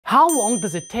How long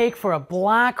does it take for a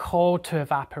black hole to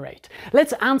evaporate?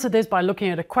 Let's answer this by looking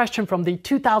at a question from the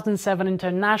 2007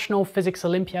 International Physics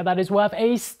Olympiad that is worth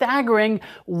a staggering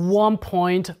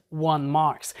 1.1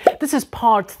 marks. This is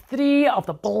part 3 of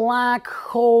the black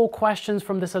hole questions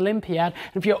from this Olympiad.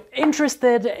 And if you're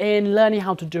interested in learning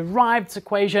how to derive this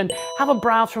equation, have a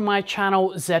browse through my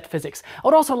channel, Seth Physics. I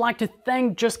would also like to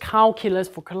thank Just Calculus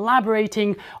for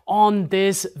collaborating on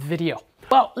this video.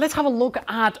 Well, let's have a look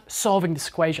at solving this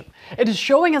equation. It is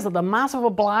showing us that the mass of a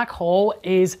black hole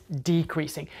is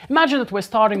decreasing. Imagine that we're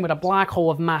starting with a black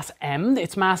hole of mass m.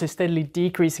 Its mass is steadily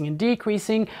decreasing and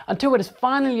decreasing until it is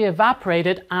finally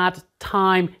evaporated at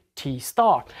time t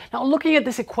star. Now, looking at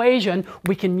this equation,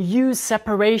 we can use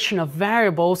separation of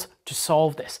variables to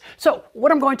solve this. So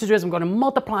what I'm going to do is I'm going to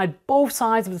multiply both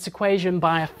sides of this equation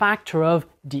by a factor of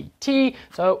dt.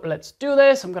 So let's do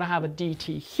this. I'm going to have a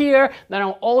dt here. Then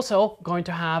I'm also going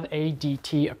to have a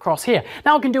dt across here.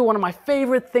 Now I can do one of my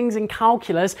favorite things in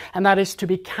calculus, and that is to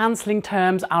be cancelling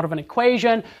terms out of an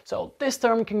equation. So this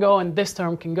term can go and this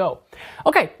term can go.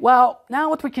 Okay, well, now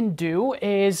what we can do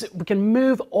is we can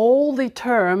move all the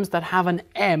terms that have an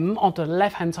m onto the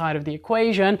left-hand side of the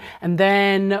equation, and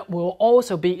then we'll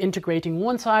also be integrating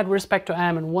one side with respect to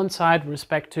m and one side with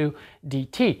respect to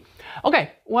dt.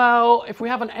 Okay, well, if we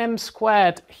have an m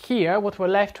squared here, what we're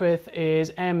left with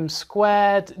is m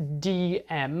squared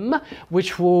dm,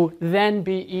 which will then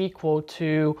be equal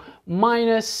to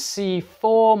minus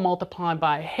c4 multiplied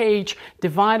by h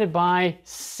divided by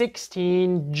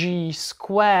 16g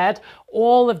squared.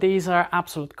 All of these are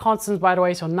absolute constants, by the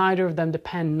way, so neither of them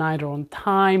depend neither on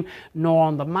time nor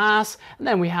on the mass. And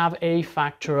then we have a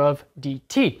factor of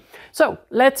dt. So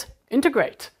let's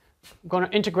integrate. I'm going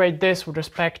to integrate this with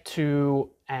respect to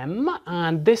m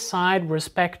and this side with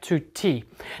respect to t.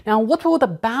 Now, what will the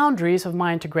boundaries of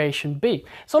my integration be?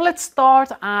 So let's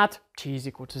start at t is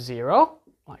equal to 0,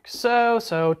 like so.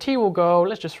 So t will go,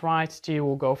 let's just write t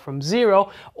will go from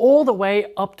 0 all the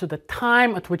way up to the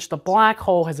time at which the black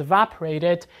hole has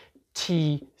evaporated,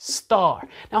 t star.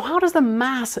 Now, how does the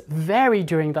mass vary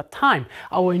during that time?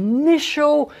 Our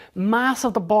initial mass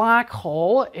of the black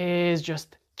hole is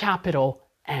just capital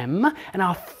M, and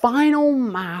our final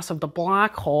mass of the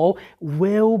black hole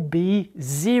will be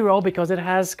 0 because it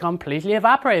has completely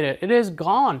evaporated. It is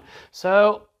gone.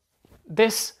 So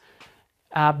this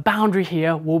boundary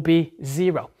here will be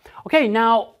 0. Okay,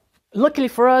 now luckily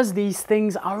for us, these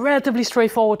things are relatively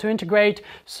straightforward to integrate.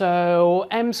 So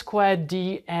m squared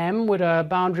dm with a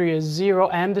boundary of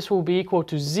 0m, this will be equal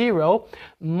to 0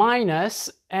 minus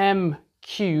m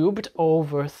cubed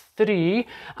over 3,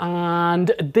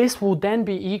 and this will then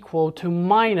be equal to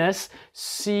minus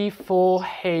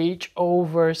c4h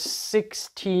over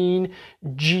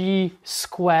 16g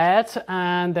squared,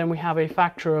 and then we have a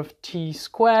factor of t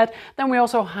squared. Then we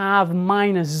also have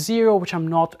minus 0, which I'm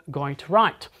not going to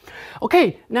write.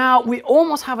 Okay, now we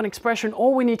almost have an expression.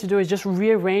 All we need to do is just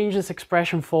rearrange this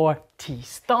expression for t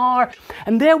star,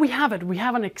 and there we have it. We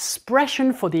have an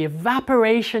expression for the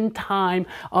evaporation time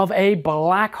of a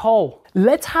black hole.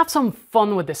 Let's have some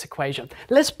fun with this equation.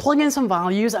 Let's plug in some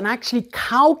values and actually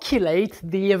calculate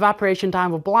the evaporation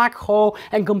time of a black hole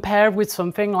and compare it with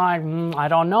something like, I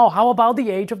don't know, how about the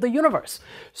age of the universe?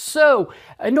 So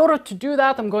in order to do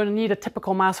that, I'm going to need a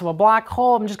typical mass of a black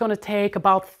hole. I'm just going to take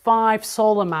about 5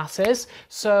 solar masses.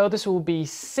 So this will be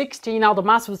 16. Now the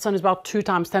mass of the sun is about 2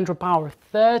 times 10 to the power of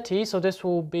 30. So this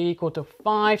will be equal to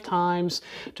 5 times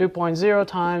 2.0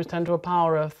 times 10 to the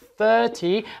power of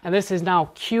 30, and this is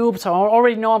now cubed, so I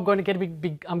already know I'm going to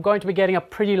be getting a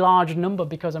pretty large number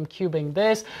because I'm cubing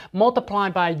this,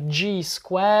 multiplied by g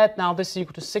squared. Now this is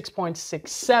equal to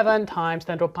 6.67 times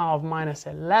 10 to the power of minus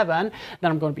 11.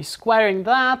 Then I'm going to be squaring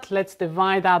that. Let's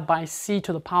divide that by c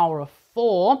to the power of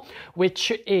 4,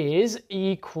 which is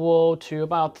equal to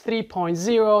about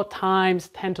 3.0 times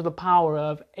 10 to the power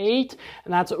of 8,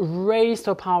 and that's raised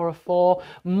to the power of 4,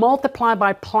 multiplied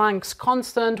by Planck's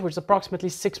constant, which is approximately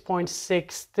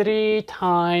 6.63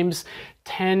 times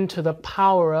 10 to the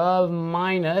power of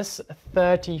minus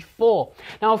 34.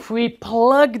 Now, if we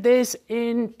plug this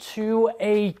into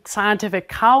a scientific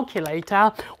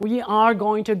calculator, we are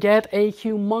going to get a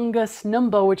humongous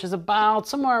number, which is about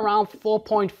somewhere around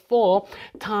 4.4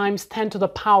 times 10 to the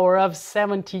power of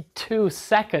 72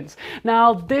 seconds.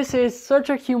 Now, this is such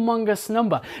a humongous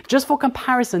number. Just for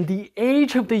comparison, the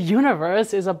age of the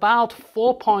universe is about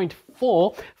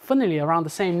 4.4, funnily around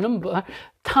the same number,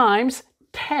 times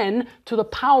 10 to the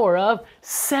power of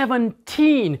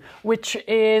 17, which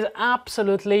is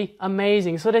absolutely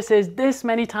amazing. So this is this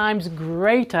many times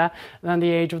greater than the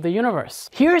age of the universe.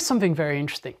 Here is something very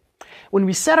interesting. When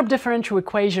we set up differential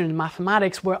equation in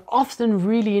mathematics, we're often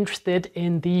really interested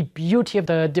in the beauty of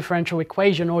the differential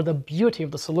equation or the beauty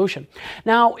of the solution.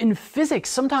 Now, in physics,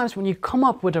 sometimes when you come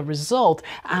up with a result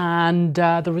and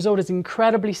the result is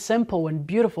incredibly simple and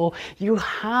beautiful, you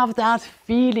have that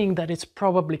feeling that it's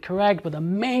probably correct, but the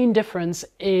main difference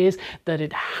is that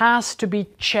it has to be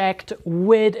checked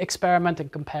with experiment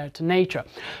and compared to nature.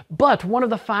 But one of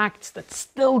the facts that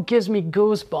still gives me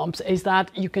goosebumps is that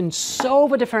you can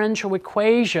solve a differential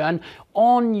equation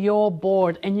on your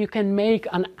board and you can make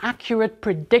an accurate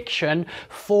prediction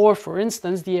for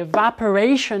instance, the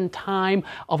evaporation time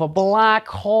of a black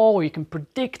hole, or you can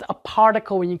predict a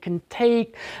particle and you can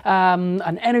take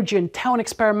an energy and tell an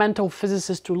experimental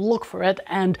physicist to look for it,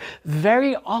 and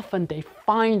very often they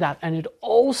find that, and it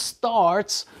all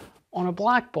starts on a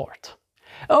blackboard.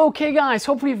 Okay guys,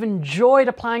 hopefully you've enjoyed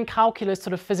applying calculus to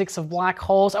the physics of black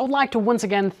holes. I would like to once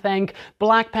again thank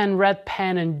Black Pen, Red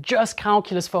Pen and Just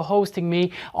Calculus for hosting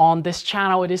me on this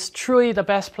channel. It is truly the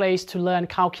best place to learn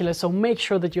calculus, so make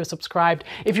sure that you're subscribed.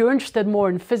 If you're interested more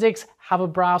in physics, have a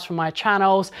browse for my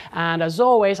channels, and as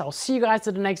always, I'll see you guys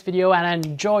in the next video and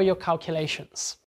enjoy your calculations.